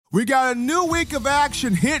We got a new week of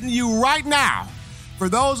action hitting you right now. For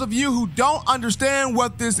those of you who don't understand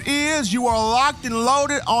what this is, you are locked and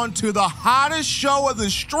loaded onto the hottest show of the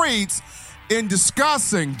streets in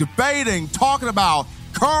discussing, debating, talking about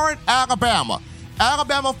current Alabama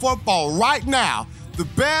football right now. The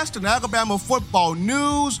best in Alabama football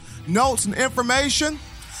news, notes, and information.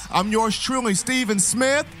 I'm yours truly, Stephen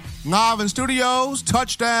Smith, live in studios,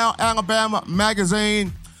 Touchdown Alabama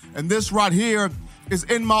Magazine. And this right here is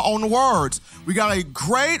in my own words. We got a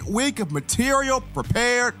great week of material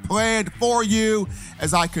prepared, planned for you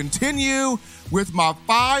as I continue with my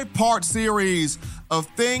 5-part series of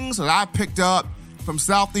things that I picked up from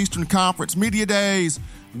Southeastern Conference Media Days,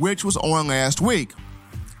 which was on last week.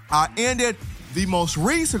 I ended the most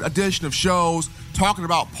recent edition of shows talking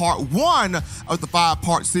about part 1 of the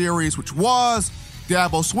 5-part series, which was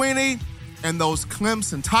Dabo Swinney and those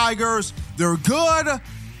Clemson Tigers. They're good,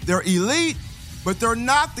 they're elite, but they're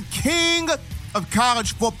not the king of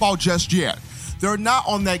college football just yet. They're not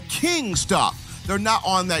on that king stuff. They're not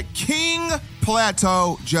on that king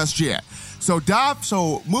plateau just yet.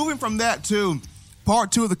 So moving from that to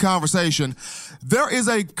part 2 of the conversation, there is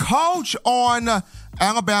a coach on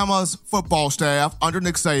Alabama's football staff under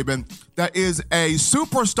Nick Saban that is a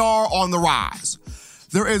superstar on the rise.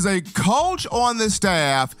 There is a coach on this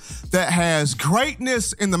staff that has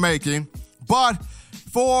greatness in the making, but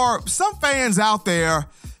for some fans out there,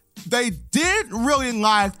 they didn't really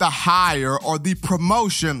like the hire or the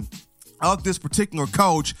promotion of this particular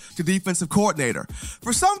coach to defensive coordinator.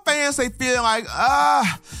 For some fans, they feel like,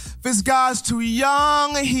 this guy's too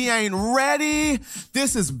young, he ain't ready,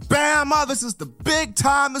 this is Bama, this is the big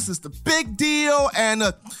time, this is the big deal, and,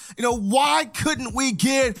 why couldn't we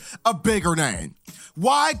get a bigger name?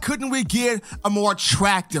 Why couldn't we get a more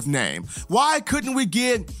attractive name? Why couldn't we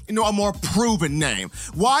get, a more proven name?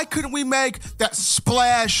 Why couldn't we make that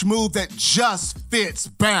splash move that just fits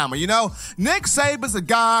Bama? Nick Saban's a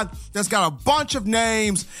guy that's got a bunch of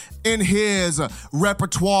names in his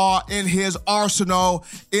repertoire, in his arsenal,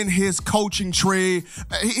 in his coaching tree.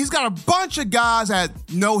 He's got a bunch of guys that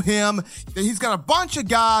know him. He's got a bunch of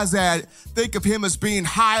guys that think of him as being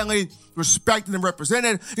highly respected and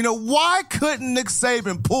represented. Why couldn't Nick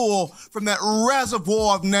Saban pull from that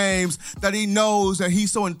reservoir of names that he knows, that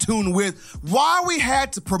he's so in tune with? Why we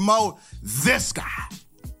had to promote this guy?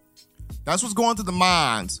 That's what's going through the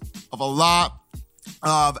minds of a lot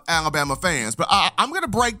of Alabama fans. But I'm going to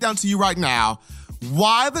break down to you right now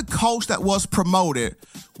why the coach that was promoted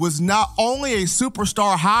was not only a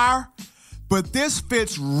superstar hire, but this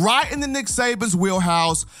fits right into Nick Saban's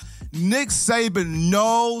wheelhouse. Nick Saban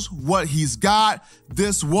knows what he's got.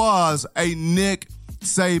 This was a Nick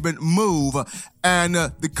Saban move. And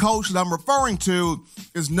the coach that I'm referring to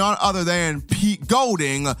is none other than Pete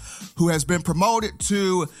Golding, who has been promoted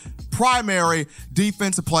to primary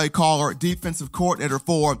defensive play caller, defensive coordinator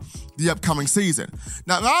for the upcoming season.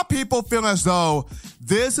 Now, a lot of people feel as though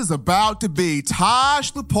this is about to be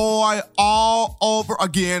Taj Lupoi all over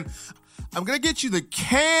again. I'm going to get you to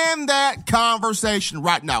can that conversation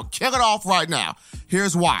right now. Kill it off right now.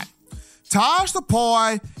 Here's why. Taj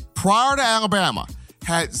Lupoi, prior to Alabama,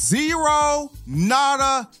 had zero,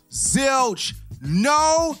 nada, zilch,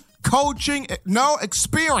 no coaching, no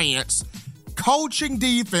experience coaching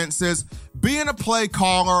defenses, being a play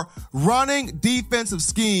caller, running defensive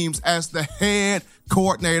schemes as the head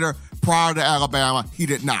coordinator prior to Alabama. He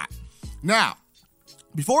did not. Now,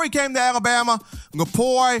 before he came to Alabama,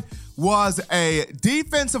 Lupoi was a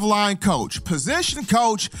defensive line coach, position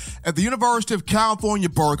coach at the University of California,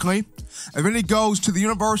 Berkeley. And then he goes to the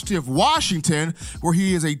University of Washington, where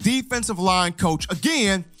he is a defensive line coach,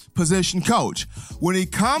 again, position coach. When he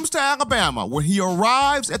comes to Alabama, when he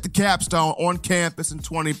arrives at the Capstone on campus in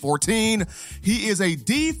 2014, he is a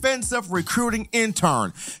defensive recruiting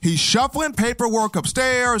intern. He's shuffling paperwork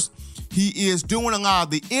upstairs. He is doing a lot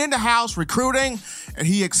of the in-house recruiting, and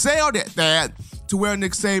he excelled at that to where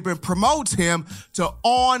Nick Saban promotes him to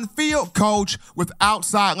on-field coach with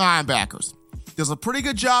outside linebackers. Does a pretty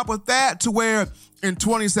good job with that to where in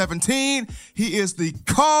 2017, he is the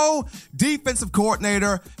co-defensive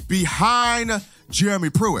coordinator behind Jeremy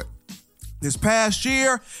Pruitt. This past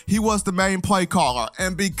year, he was the main play caller.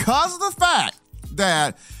 And because of the fact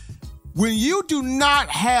that when you do not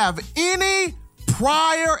have any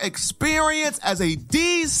prior experience as a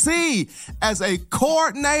DC, as a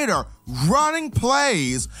coordinator, running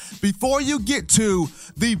plays before you get to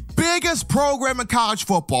the biggest program in college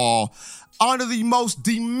football, under the most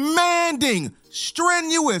demanding,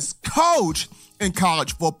 strenuous coach in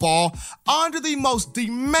college football, under the most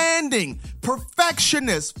demanding,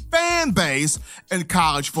 perfectionist fan base in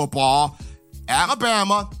college football,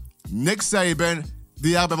 Alabama Nick Saban,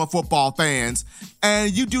 the Alabama football fans,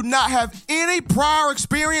 and you do not have any prior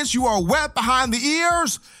experience, you are wet behind the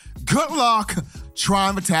ears, good luck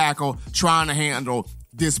trying to tackle, trying to handle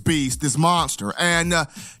this beast, this monster. And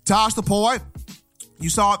Tosh, the point, you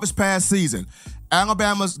saw it this past season.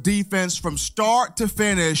 Alabama's defense from start to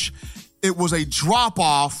finish, it was a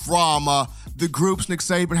drop-off from the groups Nick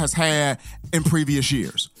Saban has had in previous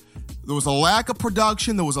years. There was a lack of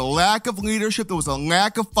production. There was a lack of leadership. There was a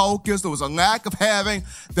lack of focus. There was a lack of having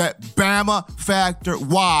that Bama factor.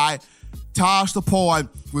 Why Tosh Lupoi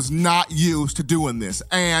was not used to doing this.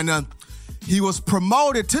 And he was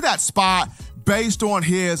promoted to that spot based on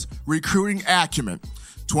his recruiting acumen.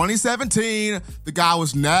 2017, the guy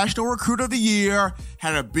was National Recruiter of the Year,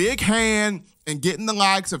 had a big hand in getting the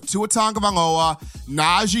likes of Tua Tagovailoa,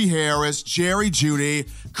 Najee Harris, Jerry Jeudy,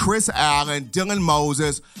 Chris Allen, Dylan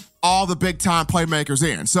Moses, all the big-time playmakers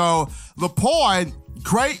in. So Lupoi,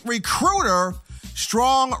 great recruiter,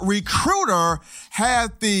 strong recruiter,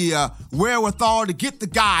 had the wherewithal to get the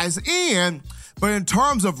guys in, but in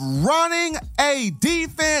terms of running a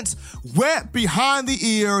defense, wet behind the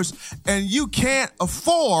ears, and you can't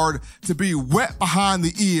afford to be wet behind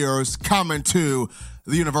the ears coming to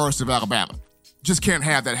the University of Alabama. Just can't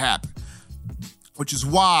have that happen. Which is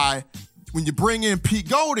why when you bring in Pete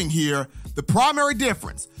Golding here, the primary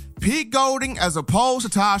difference, Pete Golding, as opposed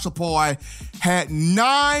to Tosh Lupoi, had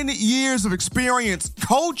 9 years of experience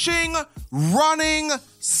coaching, running,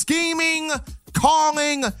 scheming,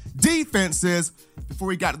 calling defenses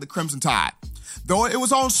before he got to the Crimson Tide. Though it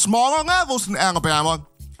was on smaller levels than Alabama,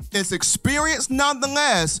 it's experience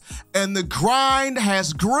nonetheless, and the grind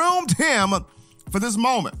has groomed him for this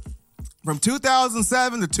moment. From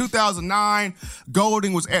 2007 to 2009,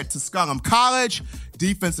 Golding was at Tusculum College,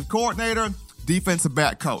 defensive coordinator, defensive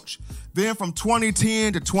back coach. Then from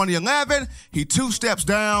 2010 to 2011, he 2 steps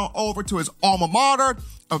down over to his alma mater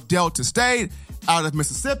of Delta State out of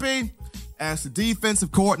Mississippi as the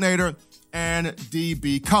defensive coordinator and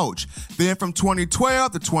DB coach. Then from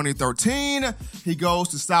 2012 to 2013, he goes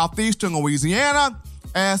to Southeastern Louisiana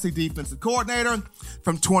as the defensive coordinator.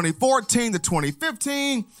 From 2014 to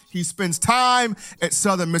 2015, he spends time at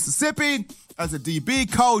Southern Mississippi as a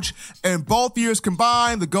DB coach, and both years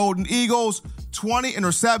combined, the Golden Eagles, 20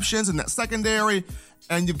 interceptions in that secondary,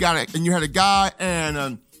 and you had a guy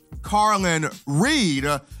and Carlin Reed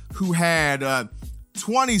who had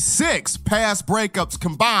 26 pass breakups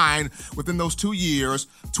combined within those 2 years,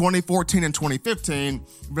 2014 and 2015.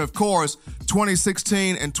 But of course,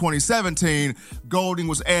 2016 and 2017, Golding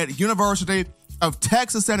was at University of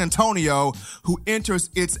Texas San Antonio, who enters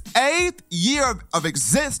its 8th year of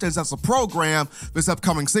existence as a program this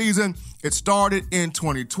upcoming season. It started in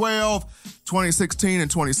 2012, 2016, and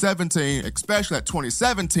 2017, especially that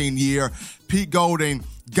 2017 year. Pete Golding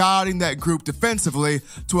guiding that group defensively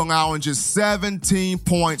to allowing just 17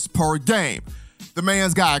 points per game. The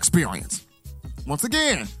man's got experience. Once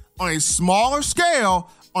again, on a smaller scale,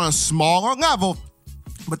 on a smaller level,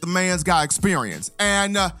 but the man's got experience.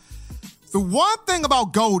 And the one thing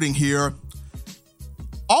about Golding here,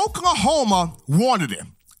 Oklahoma wanted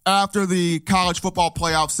him after the college football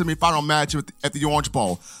playoff semifinal match at the Orange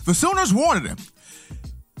Bowl. The Sooners wanted him.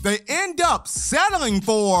 They end up settling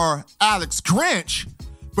for Alex Grinch,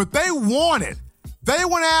 but they wanted, they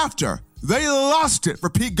went after, they lusted for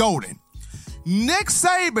Pete Golding. Nick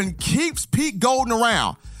Saban keeps Pete Golding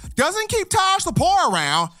around. Doesn't keep Tosh Lupoi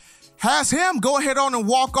around. Has him go ahead on and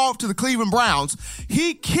walk off to the Cleveland Browns.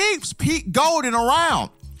 He keeps Pete Golding around.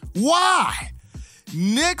 Why?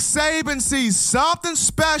 Nick Saban sees something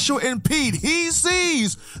special in Pete. He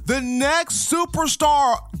sees the next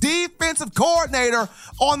superstar defensive coordinator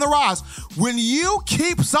on the rise. When you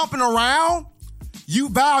keep something around, you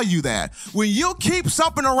value that. When you keep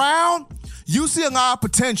something around, you see a lot of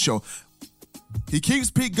potential. He keeps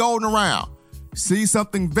Pete Golding around. See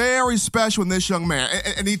something very special in this young man.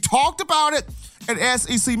 And he talked about it at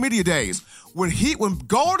SEC Media Days. When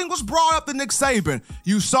Golding was brought up to Nick Saban,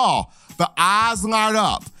 you saw the eyes light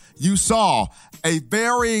up. You saw a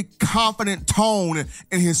very confident tone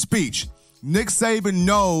in his speech. Nick Saban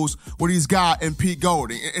knows what he's got in Pete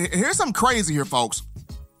Golding. And here's something crazy here, folks.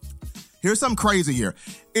 Here's something crazy here.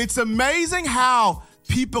 It's amazing how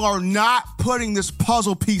people are not putting this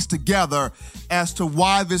puzzle piece together as to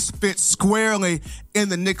why this fits squarely in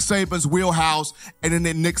the Nick Saban's wheelhouse and in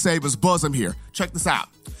the Nick Saban's bosom here. Check this out.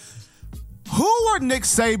 Who are Nick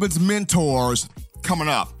Saban's mentors coming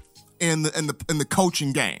up in the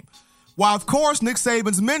coaching game? Well, of course, Nick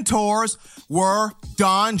Saban's mentors were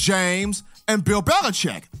Don James and Bill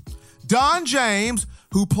Belichick. Don James,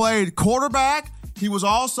 who played quarterback, he was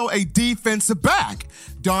also a defensive back.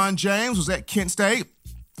 Don James was at Kent State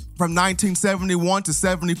from 1971 to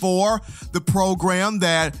 74, the program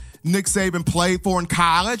that Nick Saban played for in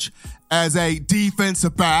college as a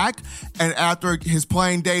defensive back. And after his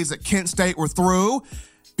playing days at Kent State were through,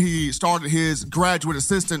 he started his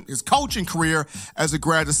his coaching career as a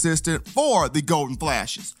grad assistant for the Golden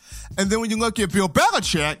Flashes. And then when you look at Bill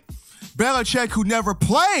Belichick, who never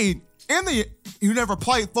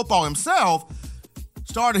played football himself,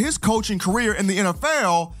 started his coaching career in the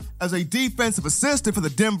NFL as a defensive assistant for the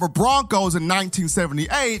Denver Broncos in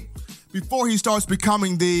 1978 before he starts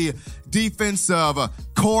becoming the defensive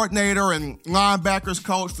coordinator and linebackers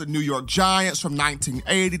coach for the New York Giants from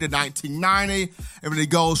 1980 to 1990. And then he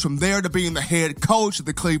goes from there to being the head coach of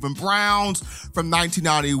the Cleveland Browns from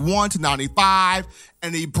 1991 to 95.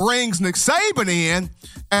 And he brings Nick Saban in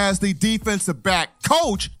as the defensive back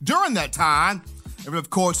coach during that time. And then, of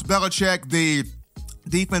course, Belichick, the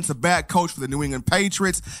defensive back coach for the New England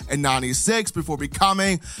Patriots in 96 before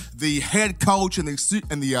becoming the head coach and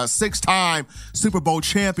the six-time Super Bowl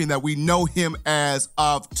champion that we know him as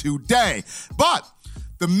of today. But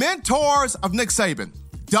the mentors of Nick Saban,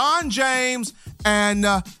 Don James and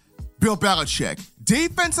Bill Belichick,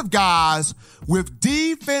 defensive guys with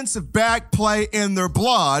defensive back play in their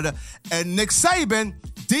blood, and Nick Saban,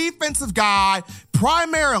 defensive guy,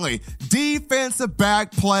 primarily defensive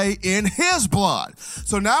back play in his blood.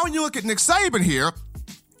 So now when you look at Nick Saban here,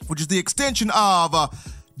 which is the extension of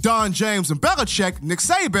Don James and Belichick, Nick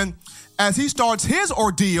Saban, as he starts his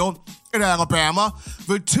ordeal in Alabama,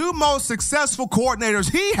 the two most successful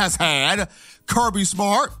coordinators he has had, Kirby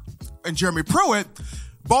Smart and Jeremy Pruitt,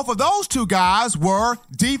 both of those two guys were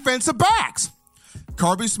defensive backs.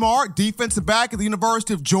 Kirby Smart, defensive back at the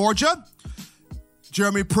University of Georgia.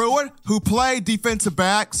 Jeremy Pruitt, who played defensive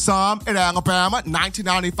back some at Alabama,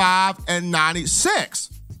 1995 and 96.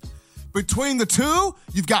 Between the two,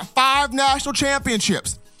 you've got 5 national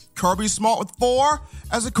championships. Kirby Smart with 4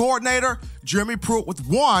 as a coordinator, Jeremy Pruitt with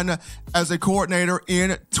 1 as a coordinator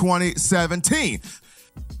in 2017.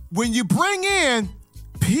 When you bring in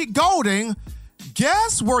Pete Golding,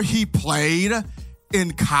 guess where he played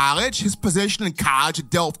in college? His position in college at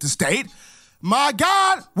Delta State. My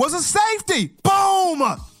God, was a safety. Boom!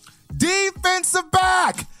 Defensive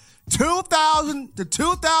back. 2000 to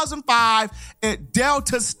 2005 at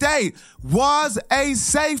Delta State was a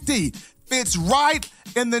safety. Fits right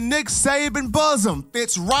in the Nick Saban bosom.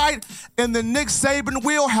 Fits right in the Nick Saban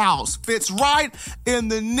wheelhouse. Fits right in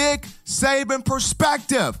the Nick Saban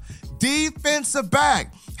perspective. Defensive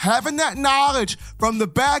back. Having that knowledge from the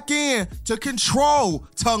back end to control,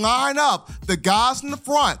 to line up the guys in the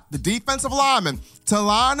front, the defensive linemen, to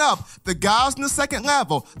line up the guys in the second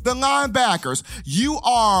level, the linebackers. You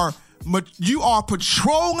are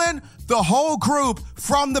patrolling the whole group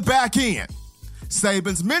from the back end.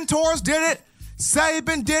 Saban's mentors did it.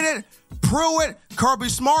 Saban did it. Pruitt, Kirby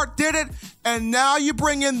Smart did it. And now you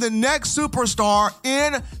bring in the next superstar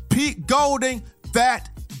in Pete Golding that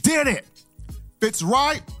did it. Fits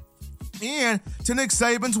right into Nick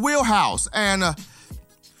Saban's wheelhouse. And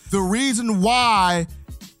the reason why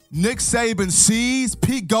Nick Saban sees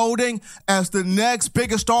Pete Golding as the next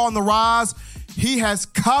biggest star on the rise, he has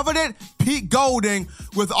coveted Pete Golding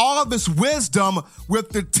with all of his wisdom, with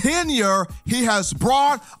the tenure he has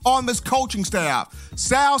brought on this coaching staff.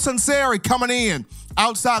 Sal Sunseri coming in,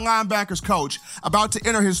 outside linebackers coach, about to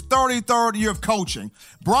enter his 33rd year of coaching.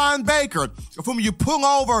 Brian Baker, of whom you pull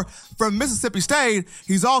over from Mississippi State,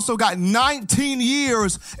 he's also got 19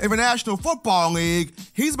 years in the National Football League.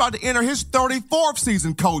 He's about to enter his 34th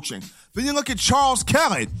season coaching. Then you look at Charles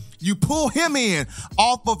Kelly. You pull him in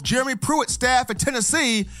off of Jeremy Pruitt's staff at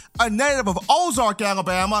Tennessee, a native of Ozark,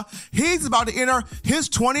 Alabama. He's about to enter his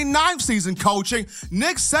 29th season coaching.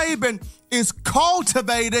 Nick Saban is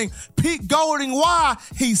cultivating Pete Golding. Why?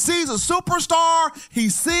 He sees a superstar. He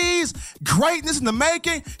sees greatness in the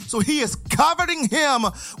making. So he is coveting him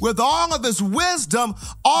with all of his wisdom,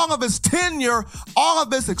 all of his tenure, all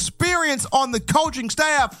of his experience on the coaching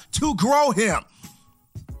staff to grow him.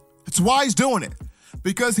 That's why he's doing it.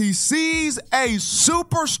 Because he sees a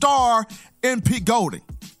superstar in Pete Golding.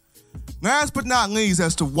 Last but not least,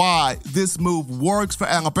 as to why this move works for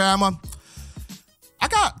Alabama, I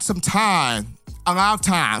got some time,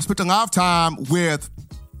 spent a lot of time with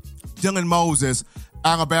Dylan Moses,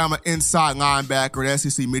 Alabama inside linebacker at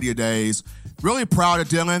SEC Media Days. Really proud of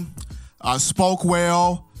Dylan. Spoke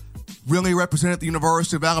well. Really represented the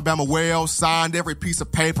University of Alabama well, signed every piece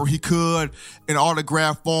of paper he could in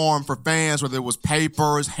autograph form for fans, whether it was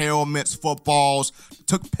papers, helmets, footballs,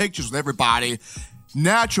 took pictures with everybody.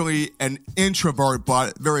 Naturally an introvert,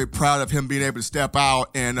 but very proud of him being able to step out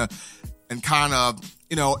and kind of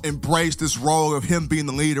embrace this role of him being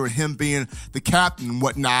the leader and him being the captain and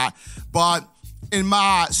whatnot. But in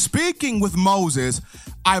my speaking with Moses,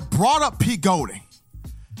 I brought up Pete Golding.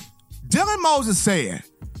 Dylan Moses said,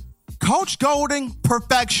 Coach Golding,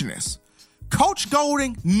 perfectionist. Coach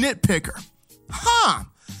Golding, nitpicker.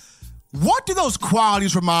 What do those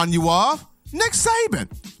qualities remind you of? Nick Saban,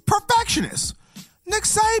 perfectionist. Nick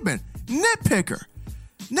Saban, nitpicker.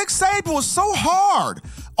 Nick Saban was so hard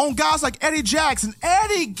on guys like Eddie Jackson.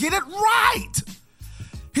 Eddie, get it right.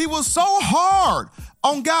 He was so hard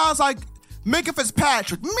on guys like Minka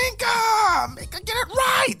Fitzpatrick. Minka, get it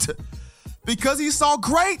right. Because he saw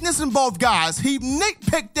greatness in both guys. He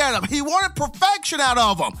nitpicked at them. He wanted perfection out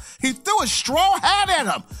of them. He threw a straw hat at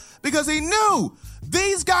them because he knew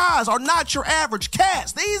these guys are not your average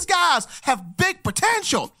cats. These guys have big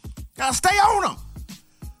potential. Gotta stay on them.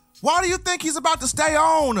 Why do you think he's about to stay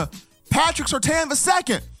on Patrick Surtain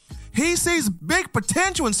II? He sees big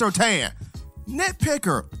potential in Surtain.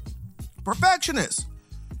 Nitpicker. Perfectionist.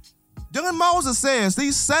 Dylan Moses says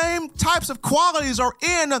these same types of qualities are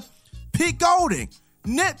in Pete Golding.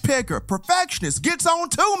 Nitpicker. Perfectionist. Gets on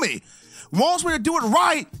to me. Wants me to do it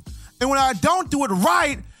right. And when I don't do it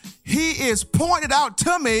right, he is pointed out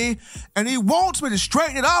to me and he wants me to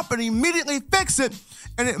straighten it up and immediately fix it.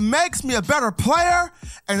 And it makes me a better player.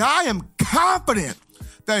 And I am confident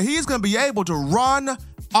that he's going to be able to run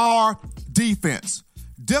our defense.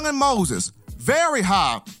 Dylan Moses, very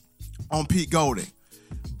high on Pete Golding.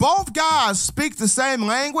 Both guys speak the same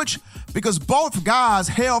language because both guys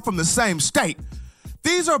hail from the same state.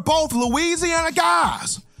 These are both Louisiana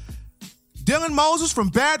guys. Dylan Moses from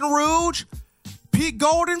Baton Rouge, Pete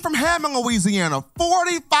Golding from Hammond, Louisiana,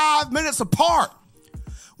 45 minutes apart.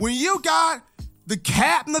 When you got the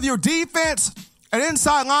captain of your defense, an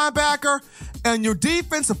inside linebacker, and your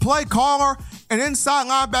defensive play caller, and inside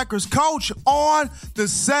linebackers coach on the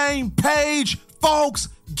same page, folks,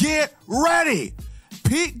 get ready.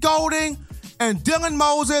 Pete Golding and Dylan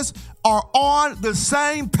Moses are on the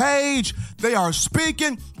same page. They are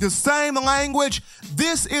speaking the same language.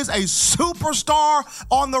 This is a superstar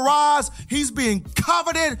on the rise. He's being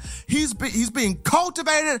coveted. He's being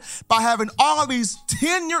cultivated by having all of these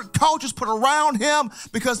tenured coaches put around him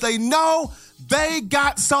because they know they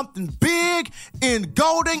got something big in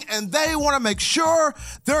Golding and they want to make sure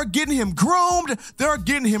they're getting him groomed, they're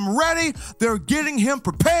getting him ready, they're getting him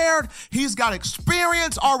prepared. He's got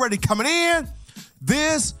experience already coming in.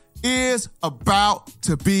 This is about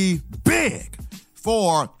to be big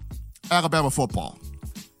for Alabama football.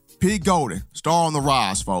 Pete Golding, star on the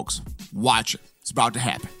rise, folks. Watch it. It's about to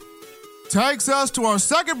happen. Takes us to our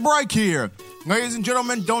second break here. Ladies and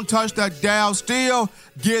gentlemen, don't touch that dial. Still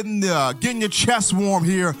getting your chest warm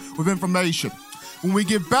here with information. When we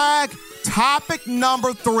get back, topic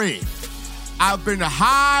number 3. I've been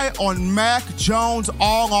high on Mac Jones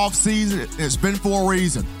all off season. It's been for a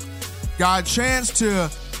reason. Got a chance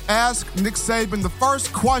to ask Nick Saban the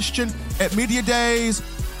first question at Media Days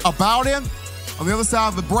about him. On the other side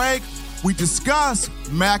of the break, we discuss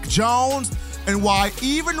Mac Jones and why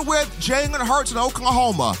even with Jalen Hurts in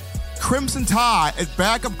Oklahoma, Crimson Tide at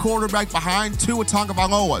backup quarterback behind Tua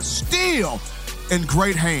Tagovailoa still in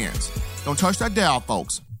great hands. Don't touch that dial,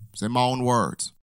 folks. It's in my own words.